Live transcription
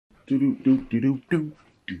Oh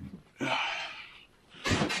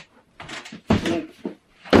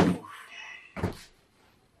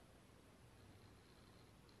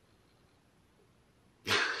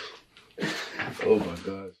my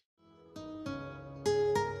gosh.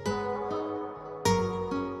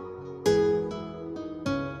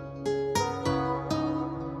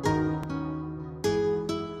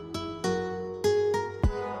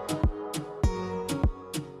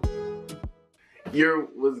 Yo,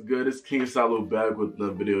 what's good? It's King Asalu back with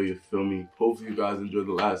the video, you feel me? Hopefully you guys enjoyed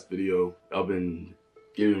the last video. I've been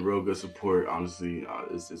giving real good support, honestly.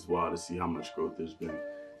 It's wild to see how much growth there's been in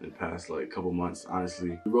the past like couple months,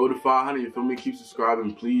 honestly. The road to 500, you feel me? Keep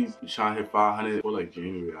subscribing, please. We're trying to hit 500 for like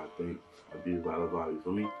January, I think. I'd be about it, you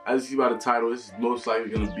feel me? As you see by the title, this is most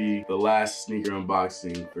likely gonna be the last sneaker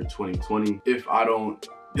unboxing for 2020. If I don't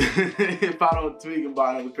if I don't tweak and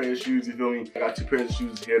buy another pair of shoes, you feel me? I got 2 pairs of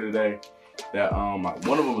shoes here today. That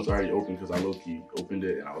one of them was already open because I low-key opened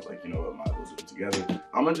it and I was like, you know what, might as well do it together.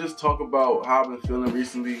 I'm gonna just talk about how I've been feeling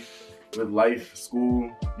recently with life, school,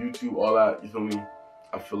 YouTube, all that, you feel me?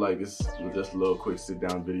 I feel like this was just a little quick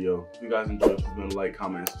sit-down video. If you guys enjoyed, please remember to like,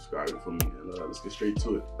 comment, and subscribe, you feel me? And let's get straight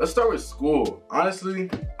to it. Let's start with school. Honestly,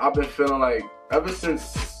 I've been feeling like, ever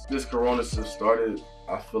since this corona stuff started,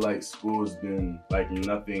 I feel like school has been like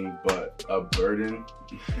nothing but a burden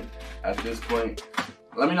at this point.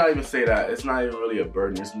 Let me not even say that. It's not even really a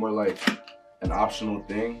burden. It's more like an optional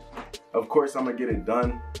thing. Of course, I'm gonna get it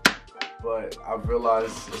done, but I've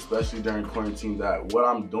realized, especially during quarantine, that what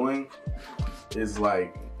I'm doing is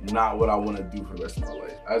like not what I want to do for the rest of my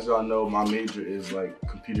life. As y'all know, my major is like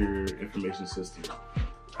computer information systems.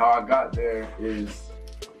 How I got there is,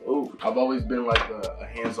 I've always been like a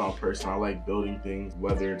hands-on person. I like building things,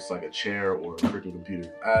 whether it's like a chair or a freaking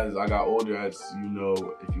computer. As I got older, as you know,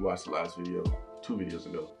 if you watched the last video, 2 videos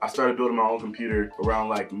ago, I started building my own computer around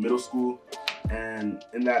like middle school, and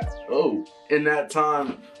in that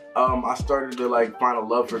time, I started to like find a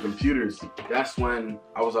love for computers. That's when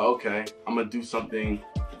I was like, okay, I'm gonna do something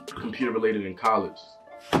computer related in college.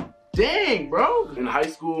 Dang, bro! In high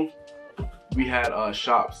school, we had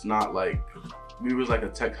shops, not like, we was like a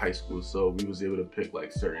tech high school, so we was able to pick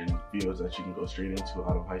like certain fields that you can go straight into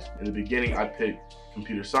out of high school. In the beginning, I picked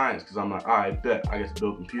computer science because I'm like, I bet I get to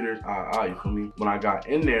build computers, you feel me? When I got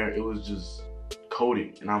in there, it was just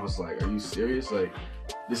coding, and I was like, are you serious? Like,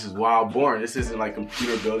 this is wild boring. This isn't like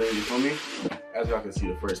computer building, you feel me? As y'all can see,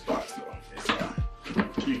 the first box though, it's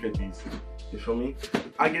 350s, you feel me?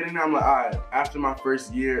 I get in there, I'm like, alright, after my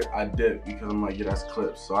first year, I dip because I'm like, yeah, that's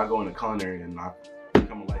clips. So I go into culinary and I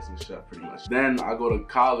become a licensed chef pretty much. Then I go to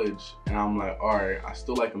college and I'm like, alright, I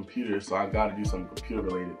still like computers, so I gotta do something computer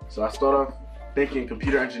related. So I start off thinking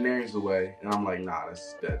computer engineering is the way, and I'm like, nah,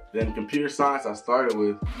 that's dead. Then computer science I started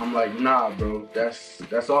with, I'm like, nah, bro,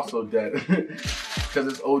 that's also dead. Cause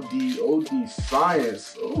it's OD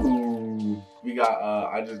science. Ooh. We got,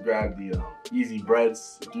 I just grabbed the Easy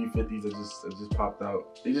Breads, 350s that just popped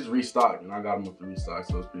out. They just restocked and I got them with the restock,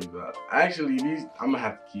 so it's pretty bad. Actually, these, I'm gonna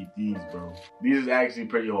have to keep these, bro. These is actually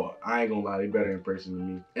pretty hard. I ain't gonna lie, they better in person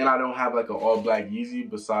than me. And I don't have like an all black Yeezy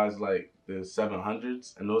besides like the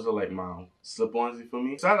 700s, and those are like my slip-ons, you feel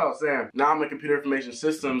me? So as I was saying, now I'm in computer information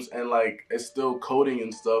systems and like it's still coding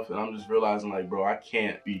and stuff, and I'm just realizing like, bro, I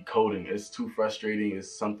can't be coding. It's too frustrating.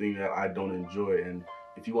 It's something that I don't enjoy, and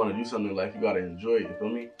if you want to do something in life, you gotta enjoy it, you feel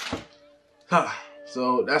me?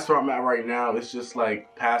 So that's where I'm at right now. It's just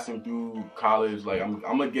like passing through college. Like I'm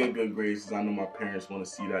gonna get good grades because I know my parents want to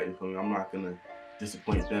see that, you feel me? I'm not gonna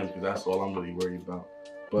disappoint them because that's all I'm really worried about.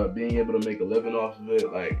 But being able to make a living off of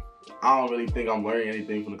it, like, I don't really think I'm learning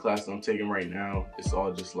anything from the classes I'm taking right now. It's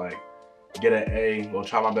all just like, get an A, well,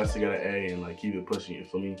 try my best to get an A and like keep it pushing, you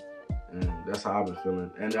feel me? And that's how I've been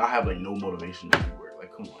feeling. And I have like no motivation to do work.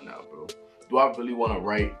 Like, come on now, bro. Do I really want to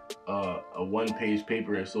write a 1-page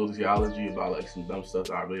paper in sociology about like some dumb stuff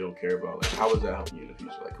that I really don't care about? Like, how is that helping me in the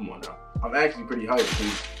future? Like, come on now. I'm actually pretty hyped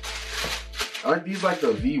too. Aren't these like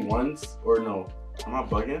the V1s? Or no, am I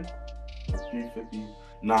bugging? 350.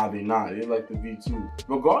 Nah, they not. They're like the V2.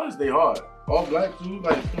 Regardless, they hard. All black too.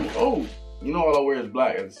 Like, oh, you know all I wear is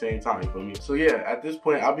black at the same time, you feel me? So yeah, at this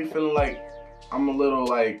point, I'll be feeling like I'm a little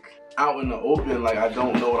like out in the open, like I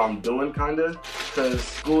don't know what I'm doing kinda, cause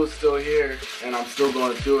school is still here and I'm still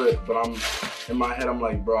going through it, but I'm in my head, I'm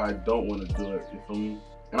like, bro, I don't want to do it, you feel me?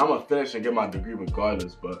 And I'm gonna finish and get my degree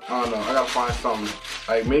regardless, but I don't know, I gotta find something.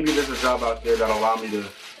 Like maybe there's a job out there that'll allow me to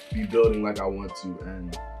be building like I want to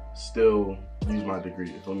and still use my degree,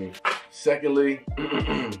 you feel me? Secondly,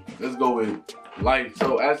 let's go with life.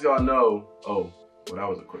 So as y'all know, well, that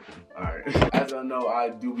was a quick one. Alright. As y'all know, I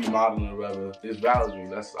do be modeling or whatever. It's Valerie.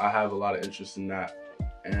 I have a lot of interest in that.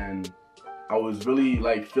 and I was really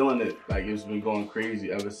like feeling it. Like it's been going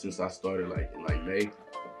crazy ever since I started like in like May.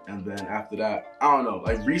 And then after that, I don't know,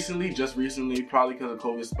 like recently, just recently, probably because of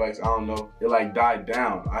COVID spikes, I don't know, it like died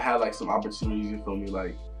down. I had like some opportunities, you feel me,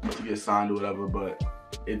 like to get signed or whatever, but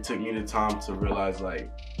it took me the time to realize like,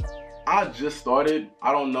 I just started.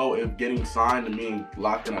 I don't know if getting signed and being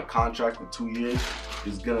locked in a contract for 2 years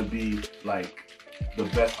is gonna be like the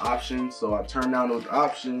best option. So I turned down those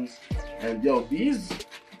options, and yo, these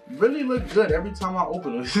really look good every time I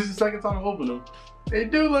open them. This is the second time I open them. They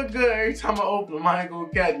do look good every time I open them. I ain't gonna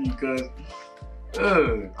catch you, cause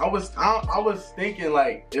I was thinking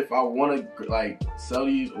like if I want to like sell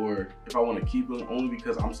these or if I want to keep them, only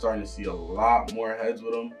because I'm starting to see a lot more heads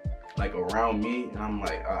with them like around me, and I'm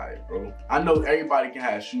like, all right, bro. I know everybody can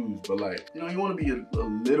have shoes, but like, you know, you want to be a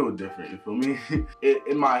little different. You feel me?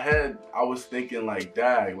 In my head, I was thinking like,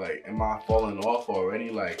 dag, like, am I falling off already?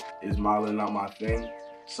 Like, is modeling not my thing?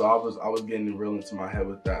 So I was getting real into my head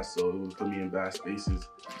with that, so it would put me in bad spaces.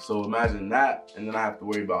 So imagine that, and then I have to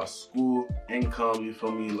worry about school, income, you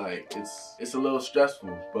feel me? Like it's a little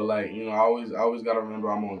stressful, but like, you know, I always gotta remember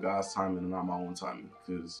I'm on God's timing and not my own timing,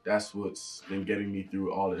 because that's what's been getting me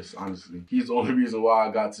through all this, honestly. He's the only reason why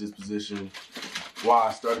I got to this position, why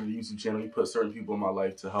I started the YouTube channel. He put certain people in my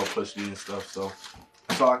life to help push me and stuff, so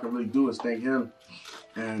that's all I can really do is thank him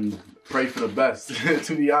and pray for the best.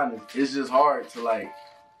 To be honest, it's just hard to like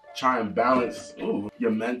try and balance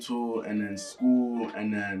your mental and then school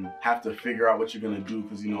and then have to figure out what you're gonna do,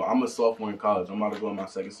 because you know I'm a sophomore in college. I'm about to go in my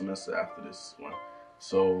second semester after this one,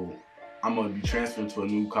 so I'm gonna be transferring to a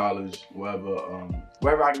new college,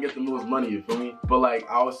 wherever I can get the most money, you feel me? But like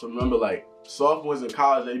I always remember like sophomores in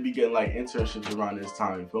college, they be getting like internships around this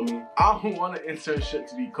time, you feel me? I don't want an internship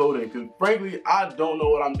to be coding, because frankly I don't know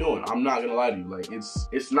what I'm doing. I'm not gonna lie to you. Like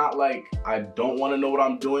it's not like I don't want to know what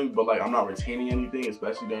I'm doing, but like I'm not retaining anything,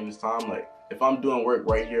 especially during this time. Like if I'm doing work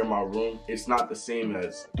right here in my room, it's not the same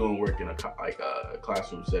as doing work in a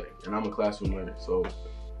classroom setting, and I'm a classroom learner, so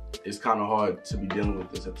it's kind of hard to be dealing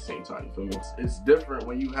with this at the same time, you feel me? It's different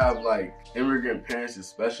when you have like immigrant parents,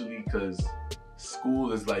 especially because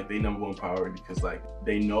school is like their #1 priority, because like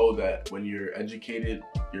they know that when you're educated,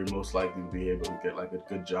 you're most likely to be able to get like a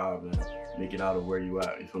good job and make it out of where you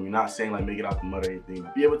at, you feel me? Not saying like make it out the mud or anything.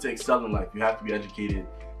 Be able to excel in life, you have to be educated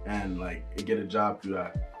and like get a job through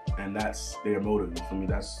that. And that's their motive, you feel me?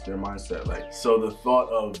 That's their mindset. Like, so the thought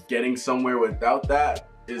of getting somewhere without that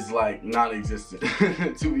is like non-existent,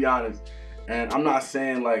 to be honest. And I'm not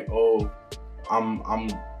saying like, oh, I'm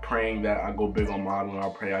praying that I go big on modeling, or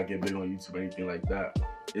I pray I get big on YouTube, or anything like that.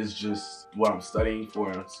 It's just what I'm studying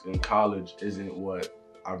for in college isn't what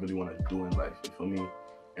I really want to do in life, you feel me?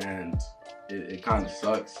 And it kind of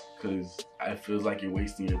sucks, because it feels like you're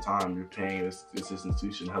wasting your time. You're paying this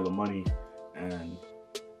institution hella money, and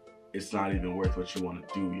it's not even worth what you want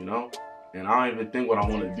to do, you know? And I don't even think what I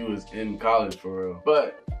want to do is in college for real.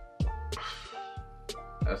 But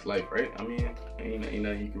that's life, right? I mean, ain't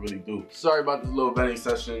nothing you can really do. Sorry about this little vending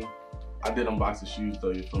session. I did unbox the shoes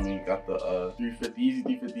though, you feel me? Got the 350, easy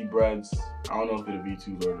 350 breads. I don't know if it'll be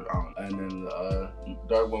 2s or I don't know. And then the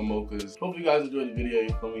dark one mochas. Hope you guys enjoyed the video,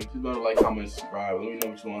 you feel me? Please remember to like, comment, subscribe. Let me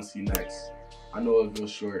know what you want to see next. I know it's real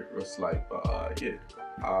short, real slight, but yeah,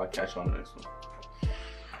 I'll catch you on the next one.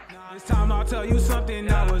 This time I'll tell you something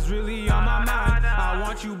that was really on my mind. I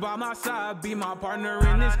want you by my side, be my partner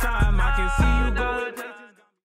in this crime. I can see you go.